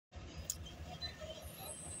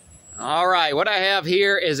All right, what I have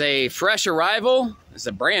here is a fresh arrival. It's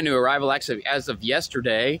a brand new arrival, actually, as of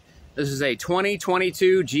yesterday. This is a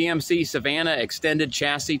 2022 GMC Savannah Extended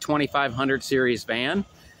Chassis 2500 Series van.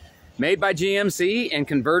 Made by GMC and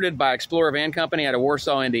converted by Explorer Van Company out of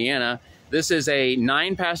Warsaw, Indiana. This is a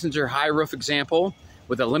 9-passenger high roof example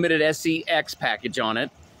with a limited SCX package on it.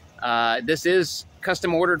 This is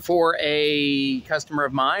custom ordered for a customer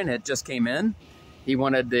of mine. It just came in. He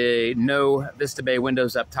wanted the no Vista Bay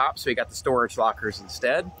windows up top, so he got the storage lockers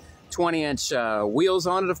instead. 20-inch wheels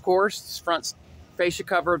on it, of course. Front fascia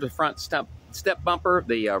cover, the front step bumper,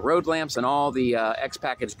 the road lamps, and all the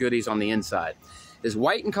X-Package goodies on the inside. It is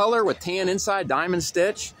white in color with tan inside, diamond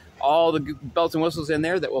stitch. All the belts and whistles in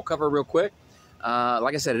there that we'll cover real quick.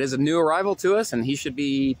 Like I said, it is a new arrival to us, and he should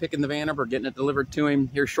be picking the van up or getting it delivered to him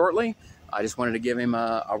here shortly. I just wanted to give him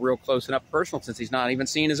a real close and up personal since he's not even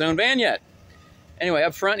seen his own van yet. Anyway,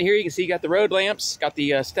 up front here, you can see you got the road lamps, got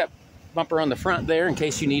the step bumper on the front there in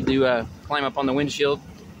case you need to climb up on the windshield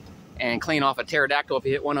and clean off a pterodactyl if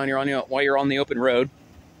you hit one on while you're on the open road.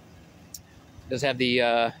 It does have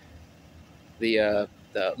the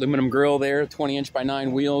aluminum grille there, 20-inch by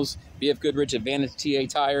 9 wheels, BF Goodrich Advantage TA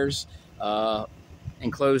tires,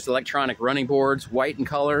 enclosed electronic running boards, white in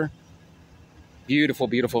color. Beautiful,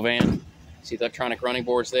 beautiful van. See the electronic running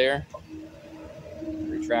boards there.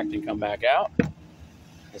 Retract and come back out.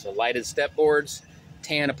 There's a lighted step boards,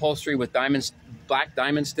 tan upholstery with black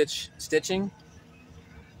diamond stitching.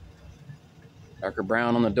 Darker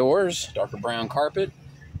brown on the doors, darker brown carpet.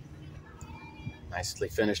 Nicely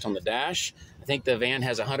finished on the dash. I think the van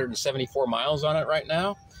has 174 miles on it right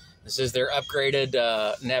now. This is their upgraded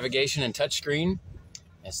navigation and touchscreen.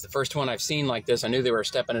 It's the first one I've seen like this. I knew they were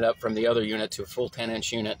stepping it up from the other unit to a full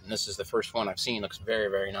 10-inch unit, and this is the first one I've seen. Looks very,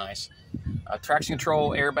 very nice. Traction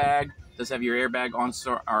control, airbag. Does have your airbag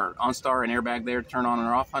OnStar and airbag there to turn on and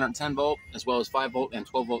off. 110 volt, as well as 5 volt and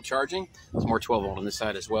 12 volt charging. There's more 12 volt on this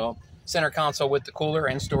side as well. Center console with the cooler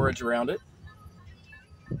and storage around it.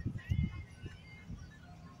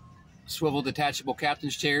 Swivel detachable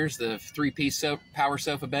captain's chairs, the 3-piece power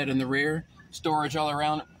sofa bed in the rear, storage all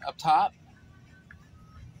around up top.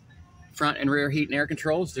 Front and rear heat and air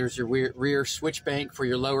controls. There's your rear switch bank for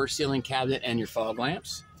your lower ceiling cabinet and your fog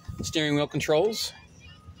lamps. Steering wheel controls.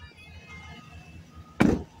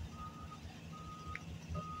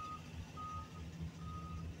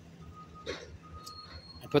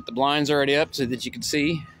 I put the blinds already up so that you can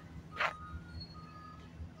see.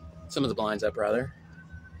 Some of the blinds up, rather.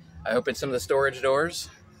 I opened some of the storage doors.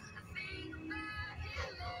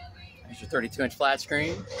 There's your 32-inch flat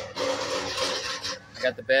screen. I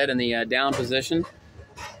got the bed in the down position.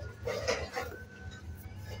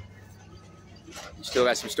 You still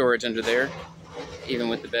got some storage under there, even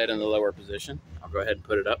with the bed in the lower position. I'll go ahead and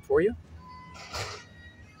put it up for you.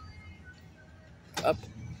 Up.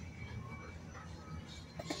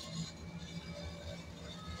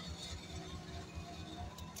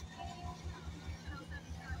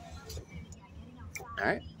 All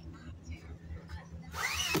right.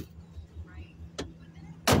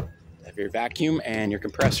 Have your vacuum and your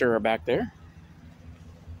compressor are back there.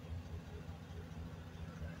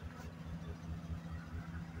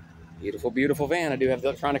 Beautiful, beautiful van. I do have the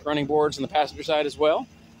electronic running boards on the passenger side as well.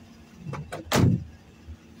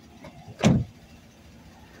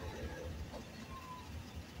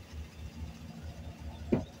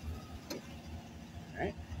 All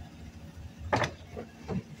right.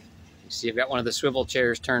 See, I've got one of the swivel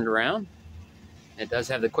chairs turned around. It does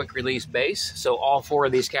have the quick release base, so all 4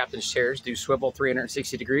 of these captain's chairs do swivel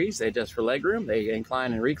 360 degrees. They adjust for leg room, they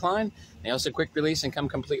incline and recline. They also quick release and come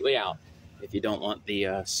completely out if you don't want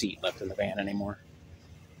the seat left in the van anymore.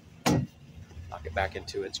 Lock it back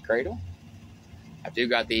into its cradle. I've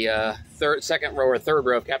got the second row or third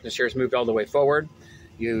row of captain's chairs moved all the way forward.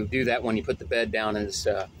 You do that when you put the bed down in this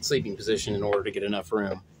sleeping position in order to get enough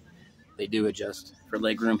room. They do adjust for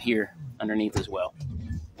leg room here underneath as well,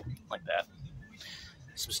 like that.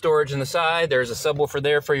 Some storage in the side. There's a subwoofer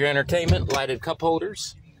there for your entertainment. Lighted cup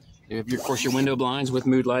holders. You have, of course, your window blinds with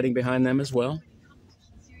mood lighting behind them as well.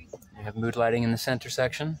 You have mood lighting in the center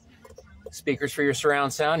section. Speakers for your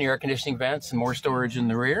surround sound, your air conditioning vents, and more storage in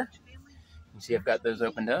the rear. You see I've got those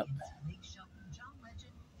opened up.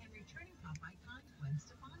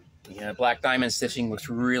 The black diamond stitching looks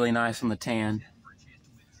really nice on the tan.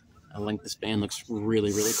 I think this van looks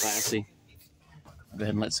really, really classy. Go ahead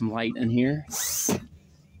and let some light in here.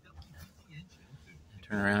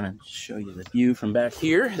 Turn around and show you the view from back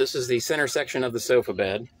here. This is the center section of the sofa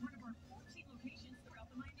bed.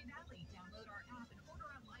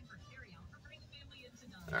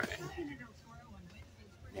 All right.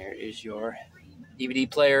 There is your DVD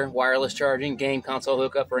player, wireless charging, game console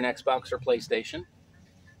hookup for an Xbox or PlayStation.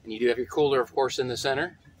 And you do have your cooler, of course, in the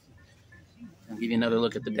center. I'll give you another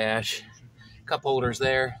look at the dash. Cup holders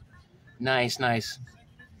there. Nice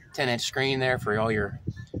 10-inch screen there for all your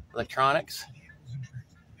electronics.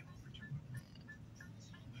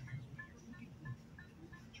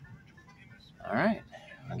 All right,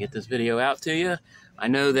 I'll get this video out to you. I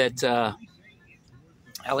know that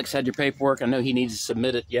Alex had your paperwork. I know he needs to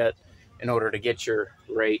submit it yet in order to get your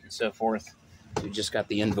rate and so forth. We just got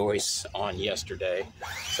the invoice on yesterday.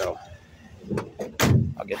 So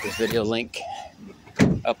I'll get this video link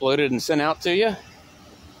uploaded and sent out to you.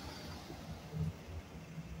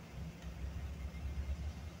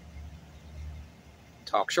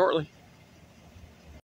 Talk shortly.